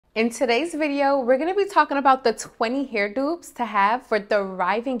In today's video, we're going to be talking about the 20 hair dupes to have for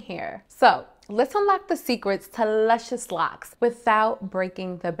thriving hair. So let's unlock the secrets to luscious locks without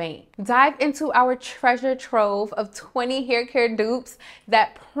breaking the bank. Dive into our treasure trove of 20 hair care dupes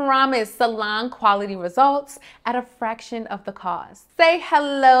that promise salon quality results at a fraction of the cost. Say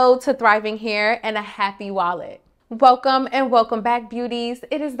hello to thriving hair and a happy wallet. Welcome and welcome back, beauties.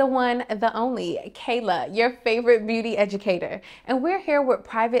 It is the one, the only, Kayla, your favorite beauty educator. And we're here with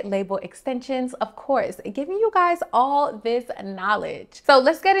private label extensions, of course, giving you guys all this knowledge. So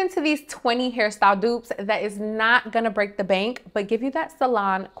let's get into these 20 hairstyle dupes that is not gonna break the bank, but give you that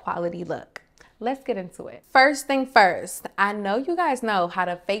salon quality look. Let's get into it. First thing first, I know you guys know how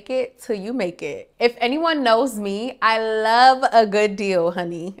to fake it till you make it. If anyone knows me, I love a good deal,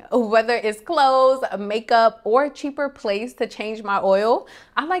 honey. Whether it's clothes, makeup, or a cheaper place to change my oil,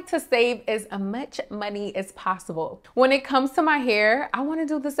 I like to save as much money as possible. When it comes to my hair, I want to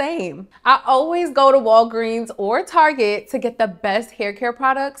do the same. I always go to Walgreens or Target to get the best hair care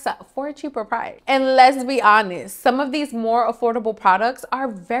products for a cheaper price. And let's be honest, some of these more affordable products are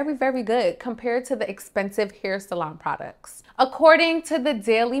very, very good compared to the expensive hair salon products. According to the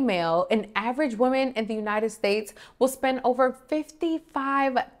Daily Mail, an average woman in the United States will spend over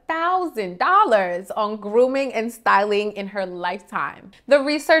 $55,000 on grooming and styling in her lifetime. The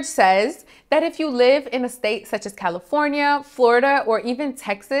research says that if you live in a state such as California, Florida, or even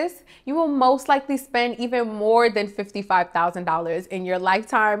Texas, you will most likely spend even more than $55,000 in your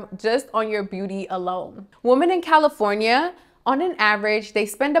lifetime just on your beauty alone. Women in California, on an average, they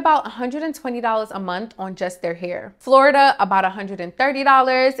spend about $120 a month on just their hair. Florida, about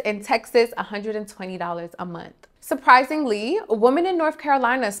 $130, and Texas, $120 a month. Surprisingly, women in North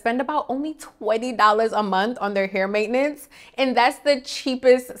Carolina spend about only $20 a month on their hair maintenance, and that's the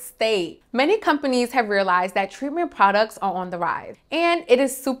cheapest state. Many companies have realized that treatment products are on the rise, and it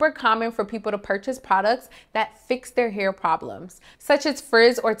is super common for people to purchase products that fix their hair problems, such as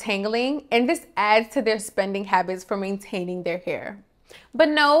frizz or tangling, and this adds to their spending habits for maintaining their hair. But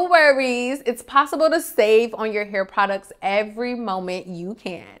no worries, it's possible to save on your hair products every moment you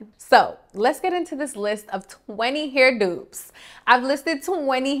can. So let's get into this list of 20 hair dupes. I've listed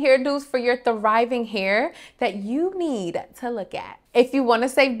 20 hair dupes for your thriving hair that you need to look at. If you want to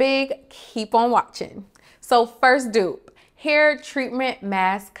save big, keep on watching. So first dupe, hair treatment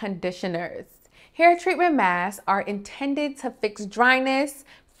mask conditioners. Hair treatment masks are intended to fix dryness,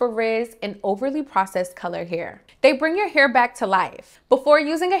 frizz, and overly processed color hair. They bring your hair back to life. Before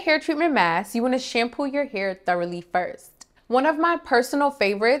using a hair treatment mask, you want to shampoo your hair thoroughly first. One of my personal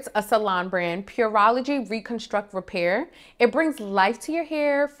favorites, a salon brand, Pureology Reconstruct Repair. It brings life to your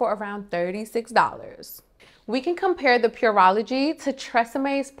hair for around $36. We can compare the Pureology to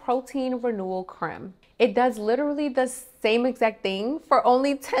Treseme's Protein Renewal Creme. It does literally the same exact thing for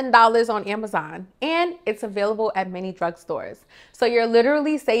only $10 on Amazon, and it's available at many drugstores. So you're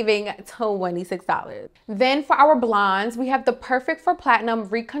literally saving $26. Then for our blondes, we have the Perfect for Platinum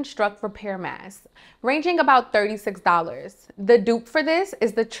Reconstruct Repair Mask, ranging about $36. The dupe for this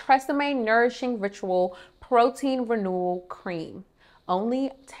is the Tresemme Nourishing Ritual Protein Renewal Cream, only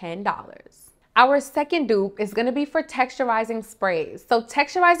 $10. Our second dupe is going to be for texturizing sprays. So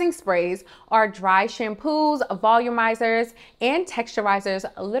texturizing sprays are dry shampoos, volumizers, and texturizers,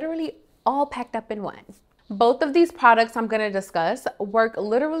 literally all packed up in one. Both of these products I'm going to discuss work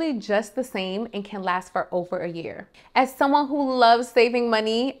literally just the same and can last for over a year. As someone who loves saving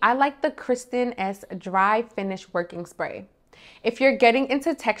money, I like the Kristen S Dry Finish Working Spray. If you're getting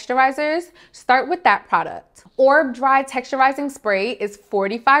into texturizers, start with that product. Orb Dry Texturizing Spray is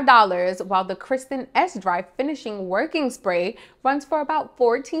 $45, while the Kristen S Dry Finishing Working Spray runs for about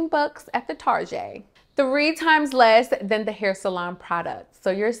 14 bucks at the Target. 3 times less than the hair salon product, so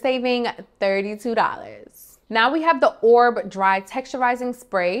you're saving $32. Now we have the Orb Dry Texturizing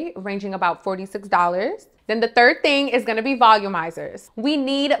Spray, ranging about $46. Then the third thing is going to be volumizers. We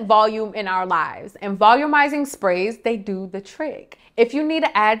need volume in our lives, and volumizing sprays, they do the trick. If you need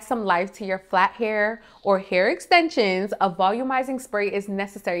to add some life to your flat hair or hair extensions, a volumizing spray is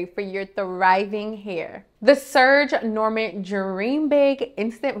necessary for your thriving hair. The Surge Normant Dream Big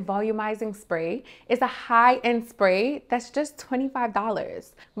Instant Volumizing Spray is a high-end spray that's just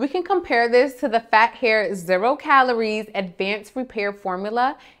 $25. We can compare this to the Fat Hair 0 Calories Advanced Repair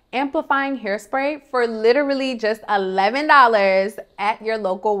Formula Amplifying Hairspray for literally just $11 at your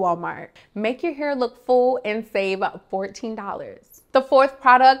local Walmart. Make your hair look full and save $14. The fourth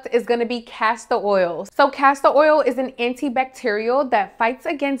product is going to be castor oil. So castor oil is an antibacterial that fights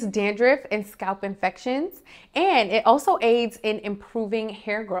against dandruff and scalp infections, and it also aids in improving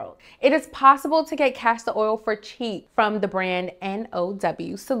hair growth. It is possible to get castor oil for cheap from the brand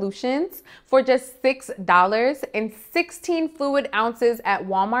NOW Solutions for just $6 and 16 fluid ounces at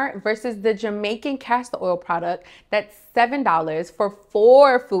Walmart versus the Jamaican castor oil product that's $7 for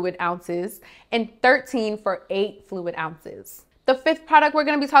 4 fluid ounces and 13 for 8 fluid ounces. The fifth product we're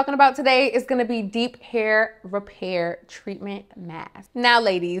going to be talking about today is going to be Deep Hair Repair Treatment Mask. Now,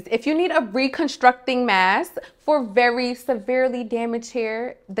 ladies, if you need a reconstructing mask for very severely damaged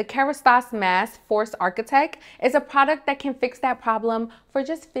hair, the Kerastase Mask Force Architect is a product that can fix that problem for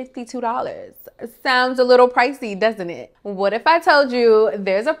just $52. Sounds a little pricey, doesn't it? What if I told you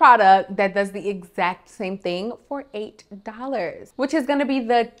there's a product that does the exact same thing for $8, which is going to be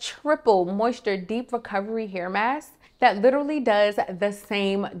the Triple Moisture Deep Recovery Hair Mask that literally does the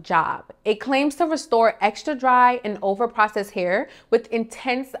same job. It claims to restore extra dry and over-processed hair with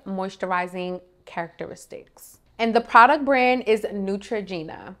intense moisturizing characteristics. And the product brand is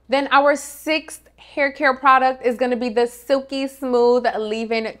Neutrogena. Then our sixth hair care product is going to be the Silky Smooth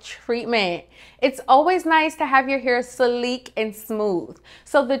Leave-In Treatment. It's always nice to have your hair sleek and smooth.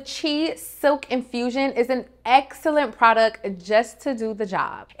 So the Chi Silk Infusion is an excellent product just to do the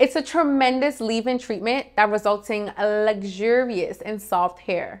job. It's a tremendous leave-in treatment that results in luxurious and soft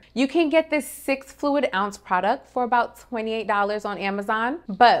hair. You can get this 6 fluid ounce product for about $28 on Amazon,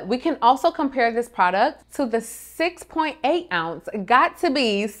 but we can also compare this product to the 6.8 ounce Got To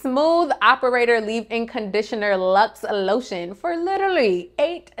Be Smooth Operator Leave-In Conditioner Luxe Lotion for literally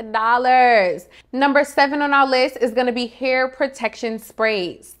 $8. Number 7 on our list is going to be hair protection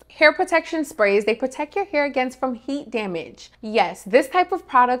sprays. Hair protection sprays, they protect your hair from heat damage. Yes, this type of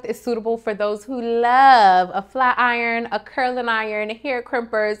product is suitable for those who love a flat iron, a curling iron, hair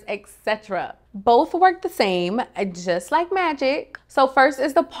crimpers, etc. Both work the same, just like magic. So first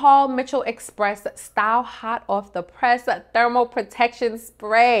is the Paul Mitchell Express Style Hot Off the Press Thermal Protection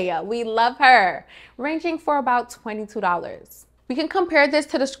Spray. We love her, ranging for about $22. We can compare this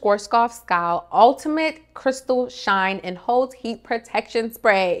to the Schwarzkopf Scout Ultimate Crystal Shine and Hold Heat Protection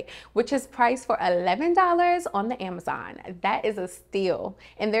Spray, which is priced for $11 on the Amazon. That is a steal,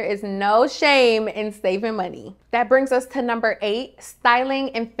 and there is no shame in saving money. That brings us to number 8,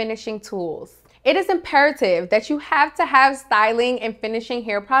 styling and finishing tools. It is imperative that you have to have styling and finishing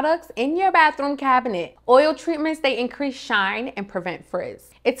hair products in your bathroom cabinet. Oil treatments, they increase shine and prevent frizz.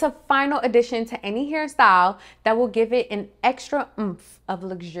 It's a final addition to any hairstyle that will give it an extra oomph of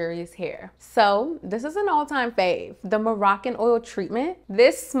luxurious hair. So this is an all-time fave, the Moroccan oil treatment.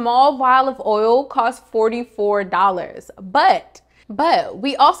 This small vial of oil costs $44, but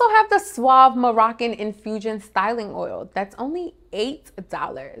we also have the Suave Moroccan Infusion Styling Oil that's only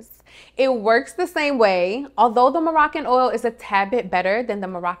 $8. It works the same way. Although the Moroccan oil is a tad bit better than the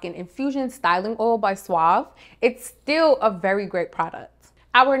Moroccan Infusion Styling Oil by Suave, it's still a very great product.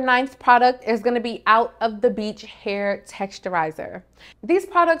 Our 9th product is going to be Out of the Beach Hair Texturizer. These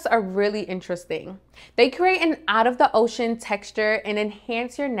products are really interesting. They create an out-of-the-ocean texture and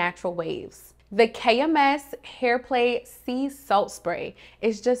enhance your natural waves. The KMS Hair Play Sea Salt Spray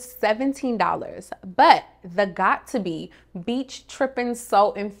is just $17, but the Got To Be Beach Trippin'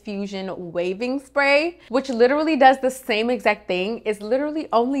 Salt Infusion Waving Spray, which literally does the same exact thing, is literally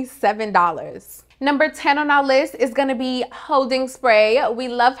only $7. Number 10 on our list is going to be Holding Spray. We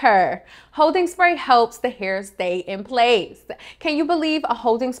love her. Holding Spray helps the hair stay in place. Can you believe a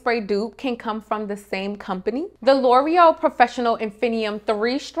holding spray dupe can come from the same company? The L'Oreal Professional Infinium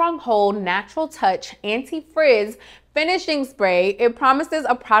 3-Strong Hold Natural Touch Anti-Frizz Finishing Spray. It promises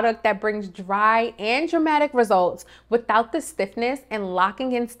a product that brings dry and dramatic results without the stiffness and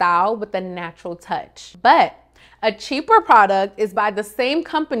locking in style with a natural touch. But a cheaper product is by the same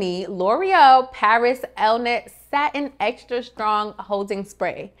company, L'Oreal Paris Elnet Satin Extra Strong Holding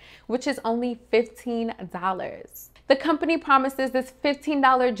Spray, which is only $15. The company promises this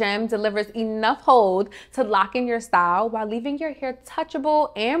 $15 gem delivers enough hold to lock in your style while leaving your hair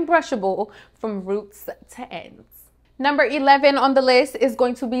touchable and brushable from roots to ends. Number 11 on the list is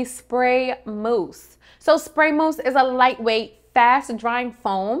going to be Spray Mousse. So Spray Mousse is a lightweight, fast drying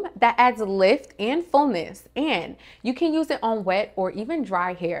foam that adds lift and fullness, and you can use it on wet or even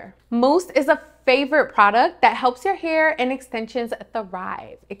dry hair. Mousse is a favorite product that helps your hair and extensions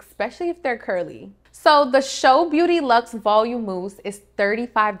thrive, especially if they're curly. So the Show Beauty Luxe Volume Mousse is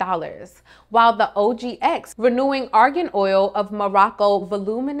 $35, while the OGX Renewing Argan Oil of Morocco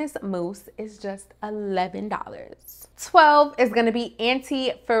Voluminous Mousse is just $11. 12 is gonna be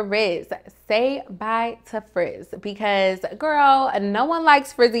Anti-Frizz. Say bye to frizz because, girl, no one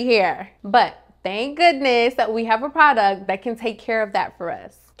likes frizzy hair. But thank goodness that we have a product that can take care of that for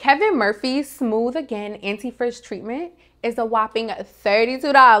us. Kevin Murphy's Smooth Again Anti-Frizz Treatment is a whopping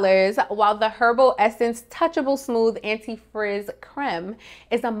 $32, while the Herbal Essence Touchable Smooth Anti-Frizz Creme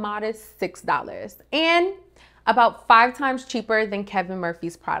is a modest $6 and about 5 times cheaper than Kevin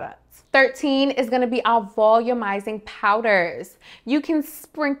Murphy's products. 13 is gonna be our volumizing powders. You can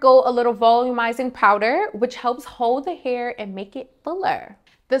sprinkle a little volumizing powder, which helps hold the hair and make it fuller.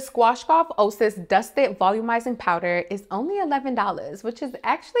 The Squashcoff Osis Dusted Volumizing Powder is only $11, which is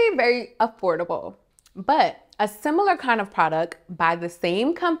actually very affordable. But a similar kind of product by the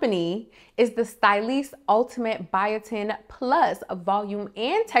same company is the Styliste Ultimate Biotin Plus Volume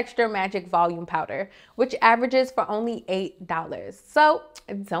and Texture Magic Volume Powder, which averages for only $8. So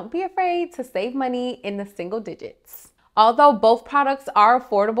don't be afraid to save money in the single digits. Although both products are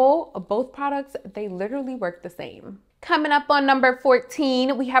affordable, both products, they literally work the same. Coming up on number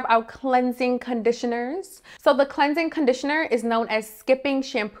 14, we have our cleansing conditioners. So the cleansing conditioner is known as skipping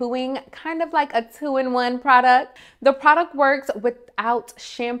shampooing, kind of like a 2-in-1 product. The product works without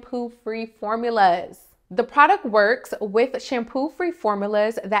shampoo-free formulas. The product works with shampoo-free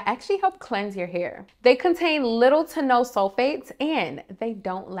formulas that actually help cleanse your hair. They contain little to no sulfates and they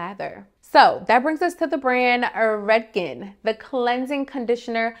don't lather. So that brings us to the brand Redken. The cleansing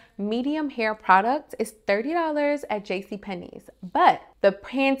conditioner medium hair product is $30 at JCPenney's, but the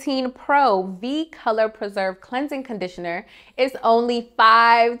Pantene Pro V Color Preserve Cleansing Conditioner is only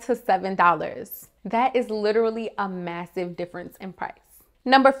 $5 to $7. That is literally a massive difference in price.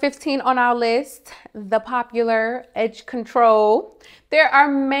 Number 15 on our list, the popular Edge Control. There are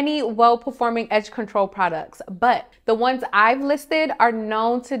many well-performing edge control products, but the ones I've listed are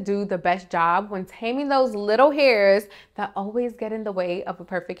known to do the best job when taming those little hairs that always get in the way of a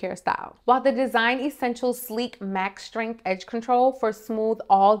perfect hairstyle. While the Design Essentials Sleek Max Strength Edge Control for smooth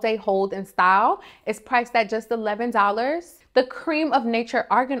all-day hold and style is priced at just $11, the Cream of Nature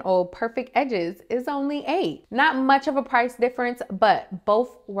Argan Oil Perfect Edges is only $8. Not much of a price difference, but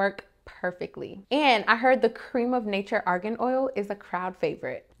both work perfectly. And I heard the Cream of Nature Argan Oil is a crowd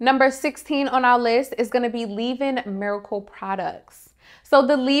favorite. Number 16 on our list is gonna be Leave-In Miracle Products. So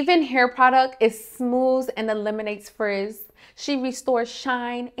the Leave-In hair product is smooth and eliminates frizz. She restores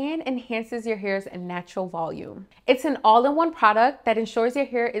shine and enhances your hair's natural volume. It's an all-in-one product that ensures your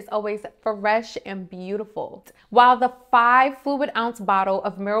hair is always fresh and beautiful. While the 5 fluid ounce bottle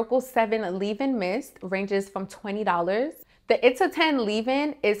of Miracle 7 Leave-In Mist ranges from $20, the It's a 10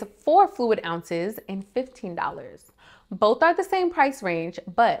 Leave-In is 4 fluid ounces and $15. Both are the same price range,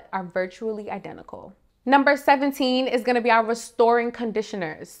 but are virtually identical. Number 17 is gonna be our restoring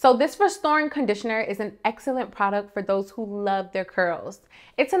conditioners. So this restoring conditioner is an excellent product for those who love their curls.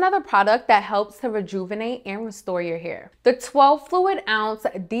 It's another product that helps to rejuvenate and restore your hair. The 12 fluid ounce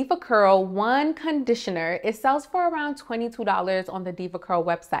Diva Curl 1 conditioner, it sells for around $22 on the Diva Curl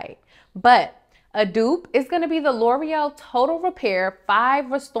website. But a dupe is gonna be the L'Oreal Total Repair 5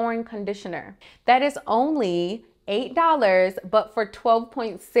 Restoring Conditioner. That is only $8, but for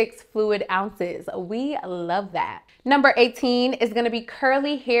 12.6 fluid ounces. We love that. Number 18 is gonna be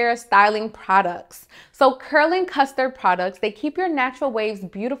curly hair styling products. So curling custard products, they keep your natural waves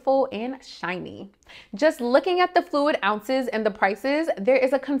beautiful and shiny. Just looking at the fluid ounces and the prices, there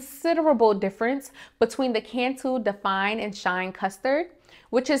is a considerable difference between the Cantu Define and Shine Custard,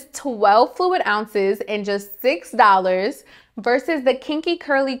 which is 12 fluid ounces and just $6, versus the Kinky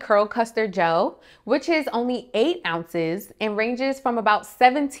Curly Curl Custard Gel, which is only 8 ounces and ranges from about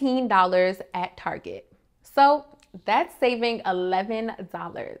 $17 at Target. So that's saving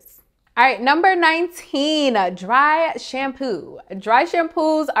 $11. All right, number 19, dry shampoo. Dry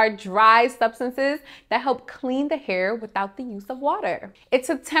shampoos are dry substances that help clean the hair without the use of water. It's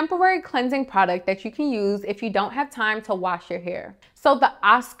a temporary cleansing product that you can use if you don't have time to wash your hair. So the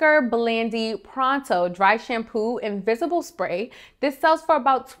Oscar Blandy Pronto Dry Shampoo Invisible Spray, this sells for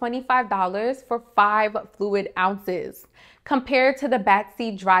about $25 for 5 fluid ounces. Compared to the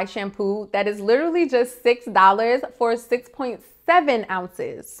Batsy Dry Shampoo, that is literally just $6 for 6.7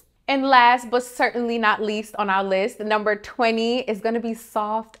 ounces. And last but certainly not least on our list, number 20 is gonna be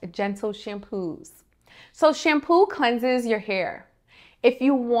soft, gentle shampoos. So shampoo cleanses your hair. If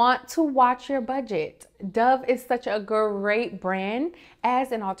you want to watch your budget, Dove is such a great brand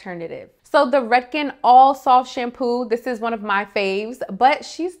as an alternative. So the Redken All Soft Shampoo, this is one of my faves, but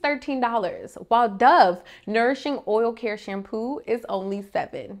she's $13, while Dove Nourishing Oil Care Shampoo is only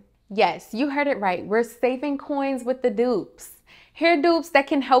 $7. Yes, you heard it right. We're saving coins with the dupes. Hair dupes that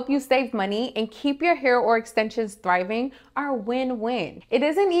can help you save money and keep your hair or extensions thriving are win-win. It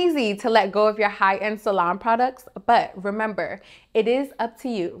isn't easy to let go of your high-end salon products, but remember, it is up to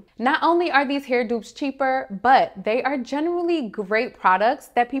you. Not only are these hair dupes cheaper, but they are generally great products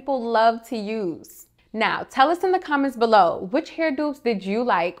that people love to use. Now, tell us in the comments below, which hair dupes did you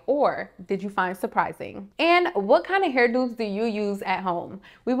like or did you find surprising? And what kind of hair dupes do you use at home?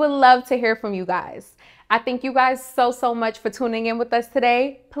 We would love to hear from you guys. I thank you guys so much for tuning in with us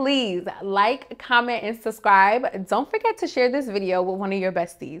today. Please like, comment, and subscribe. Don't forget to share this video with one of your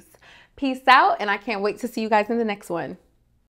besties. Peace out, and I can't wait to see you guys in the next one.